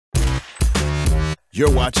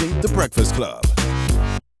You're watching The Breakfast Club.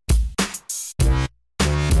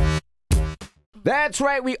 That's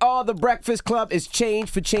right, we are The Breakfast Club. It's Change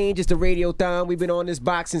for Change. It's the Radiothon. We've been on this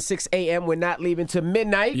box since 6 a.m. We're not leaving till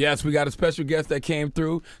midnight. Yes, we got a special guest that came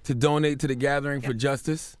through to donate to the Gathering for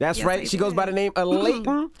Justice. That's right. She goes by the name of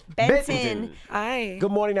Layton Benton. Hi.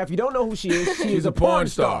 Good morning. Now, if you don't know who she is, She's a porn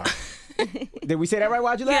star. Did we say that right?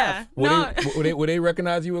 Why'd you laugh? Would they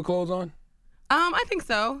recognize you with clothes on? I think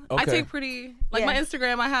so. Okay. I take pretty, like my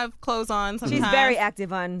Instagram, I have clothes on sometimes. She's very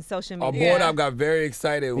active on social Our media. board op got very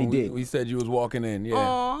excited when did. we said you was walking in. Yeah.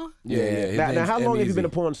 Aww. Yeah. Now, how long have you been a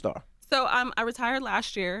porn star? So I retired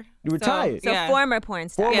last year. You retired? So former porn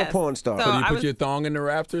star. Former Yes. porn star. So So you I put was- your thong in the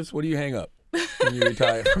rafters? What do you hang up when you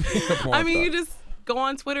retire from being a porn I mean, star? you just go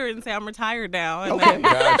on Twitter and say I'm retired now. And, Okay.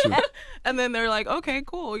 Got you. and then they're like, okay,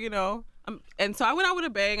 cool, you know. And so I went out with a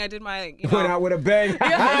bang. I did my, Went out with a bang.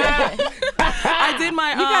 I did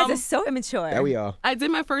my, You guys are so immature. There we are. I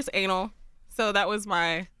did my first anal. So that was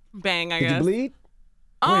my bang, I Did guess. you bleed?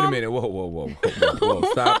 Wait a minute. Whoa.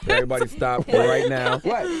 Stop. Everybody stop right now.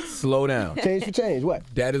 What? Slow down. Change for change. What?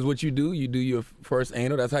 That is what you do? You do your first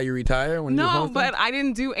anal? That's how you retire when you're No, hosting? but I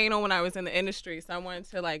didn't do anal when I was in the industry. So I wanted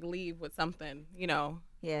to like leave with something, you know.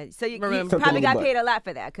 Yeah, so you Remember. probably got Something paid a lot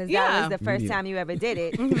for that because Yeah. that was the first time you ever did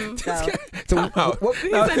it. So So, what?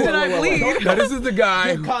 He said, "Did I bleed?" Now, this is the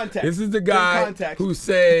guy. Give context. This is the Give guy context. who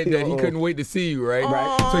said that he Uh-oh. couldn't wait to see you, right?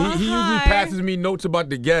 Right. So he usually hi. passes me notes about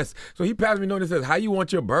the guests. So he passes me notes and says, "How you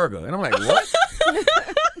want your burger?" And I'm like, "What?"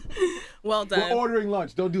 Well done. Ordering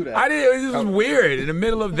lunch. Don't do that. I didn't. It was just weird in the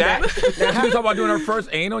middle of that. She was talking about doing her first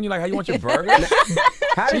anal, and you're like, "How you want your burger?"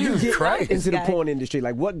 How did you Jesus get Christ. into the Guy. porn industry?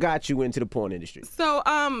 Like, what got you into the porn industry? So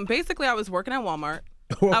basically I was working at Walmart.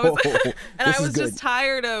 Whoa, And I this is was good. just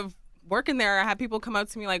tired of working there. I had people come up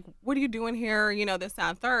to me like, "What are you doing here?" You know, this, that,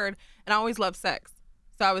 and third. And I always loved sex.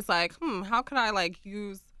 So I was like, how can I like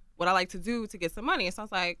use what I like to do to get some money? So I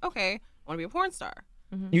was like, okay, I want to be a porn star.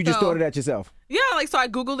 You just So- thought of that yourself. Yeah, like so I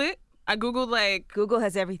Googled it. I Googled like Google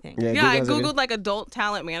has everything. I Google has Googled everything. like adult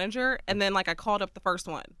talent manager, and then like I called up the first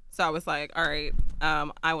one. So I was like, all right,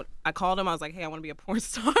 I called him. I was like, hey, I want to be a porn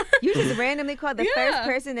star. You just randomly called the first Yeah.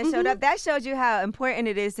 person that showed up. That shows you how important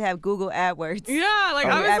it is to have Google AdWords. Yeah, like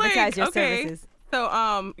to I was advertise like, your okay. services.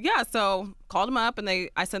 So so called them up and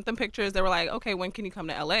I sent them pictures. They were like, okay, when can you come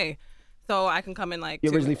to LA? So I can come in like.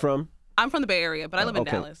 You're originally from? I'm from the Bay Area, but I live in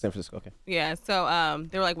okay. Dallas. San Francisco. Okay. Yeah, so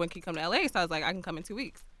they were like, when can you come to LA? So I was like, I can come in 2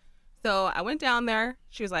 weeks. So I went down there.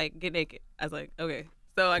 She was like, get naked. I was like, okay.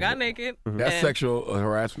 So I got naked. That's and- sexual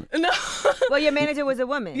harassment. No. Well, your manager was a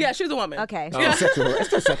woman. Yeah, she was a woman. Okay. It's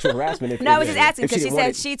still sexual harassment. No, I was just asking if because she didn't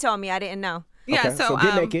want said it. she told me. I didn't know. Yeah, Okay, so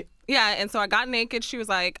get naked. Yeah, and so I got naked. She was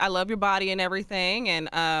like, I love your body and everything.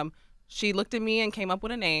 And she looked at me and came up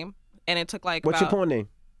with a name. And it took like What's your about, porn name?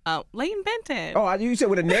 Layton Benton. Oh, you said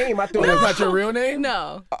with a name. I thought it That's was not your real name?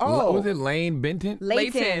 No. Oh, Was it Layton Benton?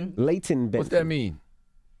 Layton. Layton Benton. What's that mean?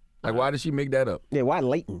 Like, why did she make that up? Yeah, why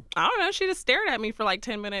Layton? I don't know. She just stared at me for like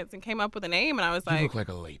 10 minutes and came up with a name. And I was You like, look like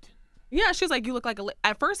a Layton. yeah, she was like, you look like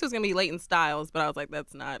at first it was going to be Layton Styles, but I was like,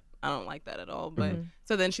 that's not, I don't like that at all. But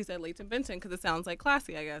so then she said Layton Benton because it sounds like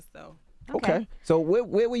classy, I guess. So Okay. So where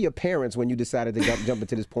were your parents when you decided to jump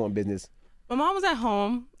into this porn business? my mom was at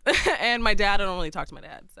home and my dad, I don't really talk to my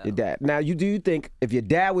dad. So. Your dad. Now, do you think if your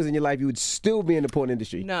dad was in your life, you would still be in the porn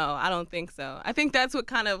industry? No, I don't think so. I think that's what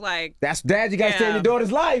kind of like, That's dad. You got to stay in Yeah. your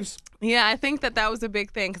daughter's lives. yeah, I think that was a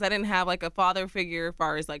big thing because I didn't have like a father figure as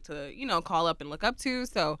far as like to, call up and look up to.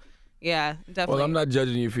 So yeah, definitely. Well, I'm not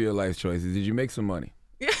judging you for your life choices. Did you make some money?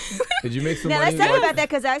 Did you make some Now money? let's talk about that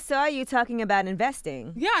because I saw you talking about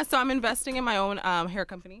investing. Yeah, so I'm investing in my own hair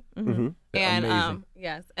company. And Amazing.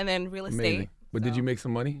 yes, and then real estate. Amazing. But did you make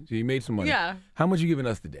some money? So you made some money. Yeah. How much you giving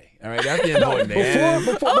us today? All right, that's the important thing.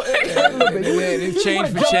 It's You change wanna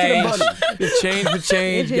for jump to the change. money. It's change for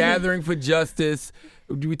change. Gathering for justice.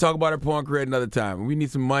 We talk about our porn career another time. We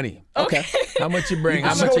need some money. Okay. How much you bring?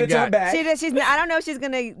 How She much go you to her got? bag. She's. I don't know if she's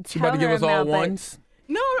gonna She tell about to give her us all amount, but ones.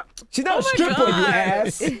 No, She's not Oh a my stripper, you God.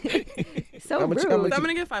 ass. So How much- rude. how much- so I'm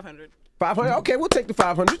gonna get 500. 500. Okay, we'll take the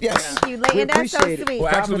 500. Yes. Thank you, Layton. We That's so appreciate it. sweet.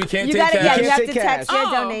 Well, actually, we can't You take gotta, cash. yeah, you Can't have to take text cash. your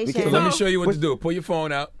Oh. donation So let me show you what to do. Pull your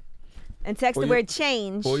phone out. and text the Pull your- word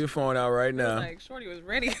change. Pull your phone out right now. Like Shorty was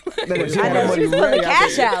ready. She I had know her she was money pulling ready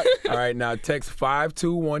cash there. out. All right, now text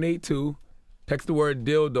 52182. Text the word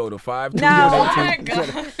dildo to Oh 52182. my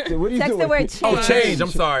God. What are you Text doing? the word Oh, change. change. I'm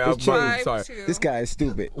sorry. I'm It's change. sorry. 5-2. This guy is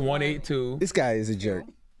stupid. 182. This guy is a jerk.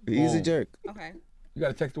 He's a Boom. jerk. Okay. You got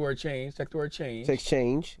to text the word change. Text the word change. Text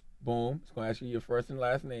change. Boom. It's going to ask you your first and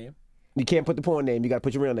last name. You can't put the porn name. You got to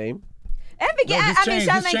put your real name. And forget, No, just I mean, change.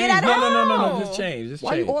 Charlamagne, Just get change. out of No, here. just change. Just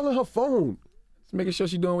Why are you change. all on her phone? Just making sure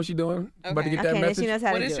she's doing what she's doing. About to get that Okay, then message. she knows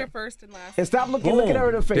how What to is do your it. first and last? And stop looking Boom. at her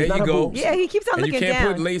in her face, There not you her go. boobs. Yeah, he keeps on And you looking can't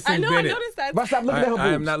down. put Layton I know, Bennett. I noticed that. But stop looking at her boobs. I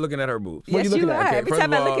am not looking at her boobs. What are you Yes, looking you at? are. Okay, Every first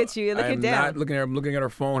time of I look all, at you, you're looking I'm down. not looking at her. I'm looking at her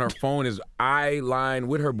phone. Her phone is eye line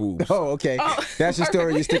with her boobs. Oh, okay. That's your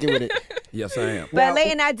story. You're sticking with it. Yes, I am. But Now-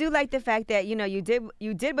 Layton, I do like the fact that you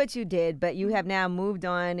did what you did, but you have now moved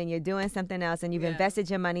on and you're doing something else, and you've invested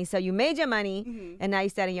your money. So you made your money, and now you're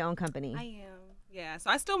starting your own company. I am. Yeah, so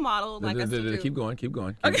I still model like I still do. Keep going.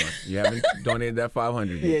 You haven't donated that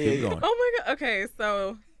 500 yet. Yeah, Keep yeah. going. Oh my god. Okay,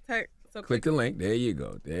 so Click the link. There you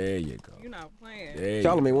go. There you go. You're not playing. There you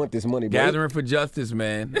Charlamagne want this money, bro. Gathering for justice,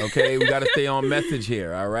 man. Okay, we got to stay on message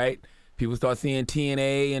here. All right. People start seeing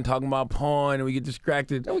TNA and talking about porn, and we get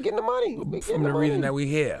distracted Yeah, we getting the money. We getting from the reason that we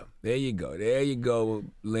here. There you go. There you go,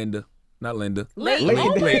 Linda. Not Linda. Layton.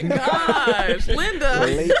 Oh my gosh, Linda.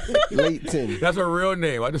 Layton. That's her real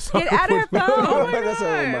name. I just saw Get out of her phone. Oh my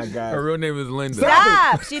Her God. real name is Linda.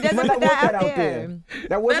 Stop. She doesn't But put that out there. That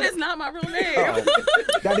That wasn't. is not my real name. Oh.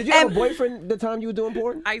 Now, did you have a boyfriend the time you were doing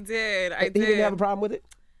porn? I did. He didn't have a problem with it?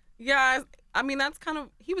 Yeah, I mean that's kind of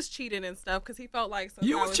he was cheating and stuff because he felt like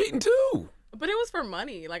You somehow was cheating too. but it was for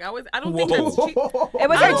money. Like I don't Whoa. think that's cheat. It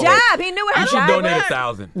was her job. He knew what her You should job donate was.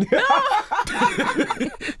 1,000.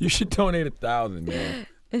 You should donate 1,000,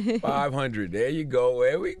 man. 500. There you go.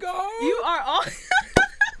 There we go. You are all.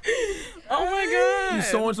 Oh my god. You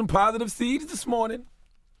sowing some positive seeds this morning.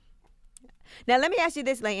 Now let me ask you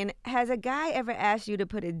this, Layton. Has a guy ever asked you to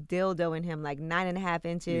put a dildo in him, like 9.5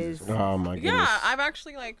 inches? Oh my goodness. Yeah, I've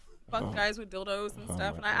actually like fucked guys with dildos and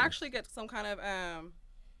stuff, and I actually get some kind of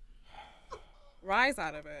rise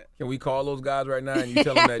out of it. Can we call those guys right now and you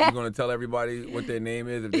tell them that you're going to tell everybody what their name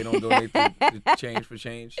is if they don't donate the Change for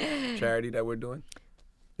Change charity that we're doing?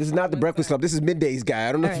 This is not the Breakfast Club. This is Midday's guy.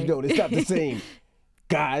 I don't know if you know. All It's not the same.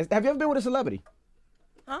 Guys, have you ever been with a celebrity?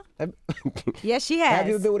 Huh? Yes, she has. Have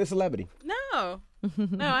you ever been with a celebrity? No,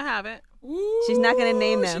 no, I haven't. She's not gonna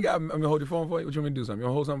name them. I'm going to hold your phone for you. What you want me to do something?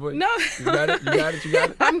 You want to hold something for you? No. You got it? You got it? You got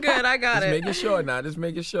it? I'm good. I got Just it. making sure now. Just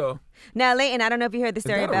making sure. Now, Layton, I don't know if you heard the Is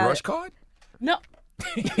story that a about. rush card? No.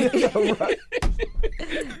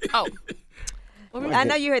 Oh. I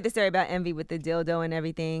know you heard the story about Envy with the dildo and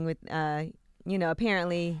everything. With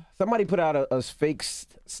apparently. Somebody put out a fake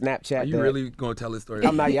Snapchat. Are you that- really going to tell this story?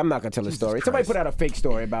 I'm not gonna tell the story. Somebody Christ. put out a fake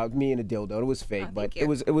story about me and a dildo. It was fake, but you. it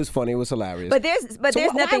was funny. It was hilarious. But there's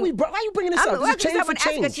so nothing. why are you bringing this up? This is change I for want to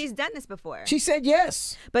ask her. change. She's done this before. She said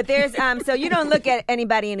yes. But there's so you don't look at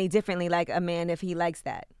anybody any differently, like a man if he likes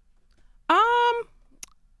that.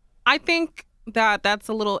 I think that's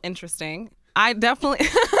a little interesting. I definitely.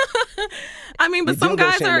 I mean, but Your some dildo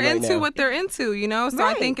guys shaming are right into now. what they're into, So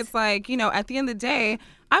I think Right. it's like, at the end of the day,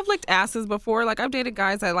 I've licked asses before. Like I've dated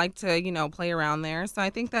guys that like to, play around there. So I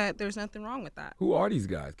think that there's nothing wrong with that. Who are these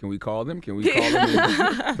guys? Can we call them? Can we call them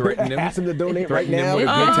and threaten them? Ask them to donate right Threaten them now. with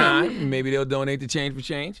a good time. Maybe they'll donate to Change for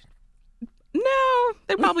Change. No,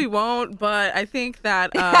 they probably won't. But I think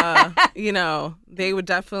that, they would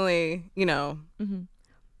definitely,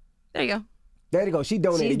 there you go. There you go. She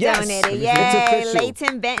donated. She's yes. donated. It's Yay! official.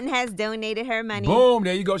 Layton Benton has donated her money. Boom.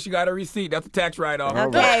 There you go. She got a receipt. That's a tax write-off.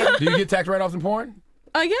 Okay. Do you get tax write-offs in porn?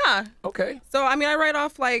 Yeah. Okay. So I mean, I write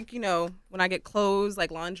off like when I get clothes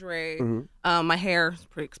like lingerie. My hair is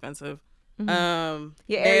pretty expensive. Your nails.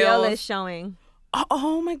 areola is showing.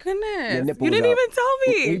 Oh my goodness! Your nipple You was didn't out. even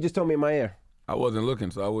tell He me. just told me in my ear. I wasn't looking,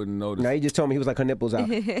 so I wouldn't notice. Now he just told me he was like her nipples out.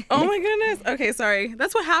 Oh my goodness. Okay, sorry.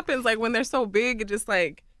 That's what happens. Like when they're so big, it just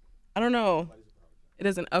like I don't know. It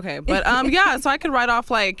isn't okay, but yeah. So I could write off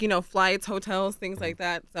like flights, hotels, things like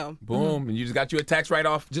that. So Boom. And you just got you a tax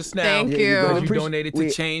write-off just now. Thank Yeah, you. you go. Because you Appreciate- donated to we-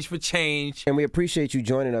 Change for Change. And we appreciate you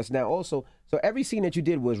joining us. Now also, so every scene that you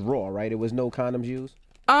did was raw, right? It was no condoms used.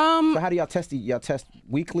 So how do y'all test? Y'all test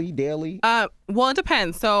weekly, daily? well, it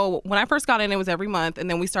depends. So when I first got in, it was every month, and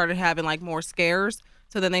then we started having like more scares.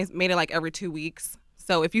 So then they made it like every 2 weeks.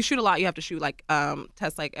 So if you shoot a lot, you have to shoot like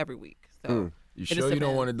test like every week. So You it just sure you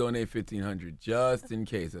don't depends. want to donate $1,500 just in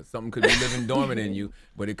case? Something could be living dormant in you,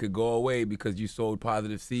 but it could go away because you sowed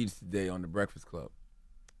positive seeds today on the Breakfast Club.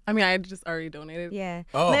 I mean, I just already donated. Yeah.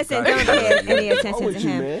 Oh, Listen, gotcha. don't pay any Oh, attention with to you,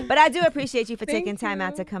 him. man. But I do appreciate you for Thank taking time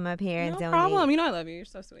out you. to come up here and No donate. problem. You I love you. You're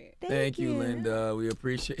so sweet. Thank you, Linda. We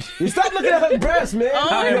appreciate You stop looking at her breasts, man.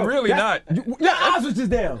 I am really not. Your eyes was just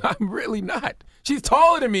down. I'm really not. She's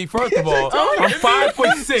taller than me, first of all. I'm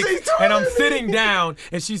 5'6", and I'm sitting down,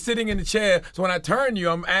 and she's sitting in the chair. So when I turn you,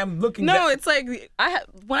 I'm looking No, down. it's like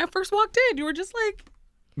when I first walked in, you were just like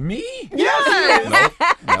Me? Yes. Nope,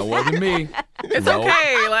 that wasn't me. It's Nope.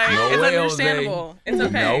 okay. Like, No it's way, understandable. Jose. It's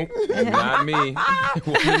okay. Nope, not me. It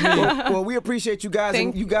wasn't me. Well, we appreciate you guys.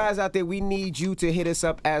 Thank And you guys out there, we need you to hit us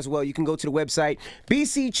up as well. You can go to the website,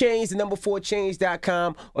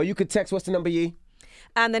 bcchange4change.com, or you could text. What's the number, Yee?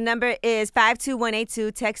 The number is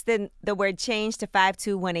 52182. Text the word change to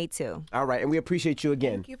 52182. All right, and we appreciate you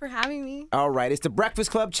again. Thank you for having me. All right, it's the Breakfast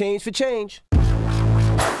Club, Change for Change.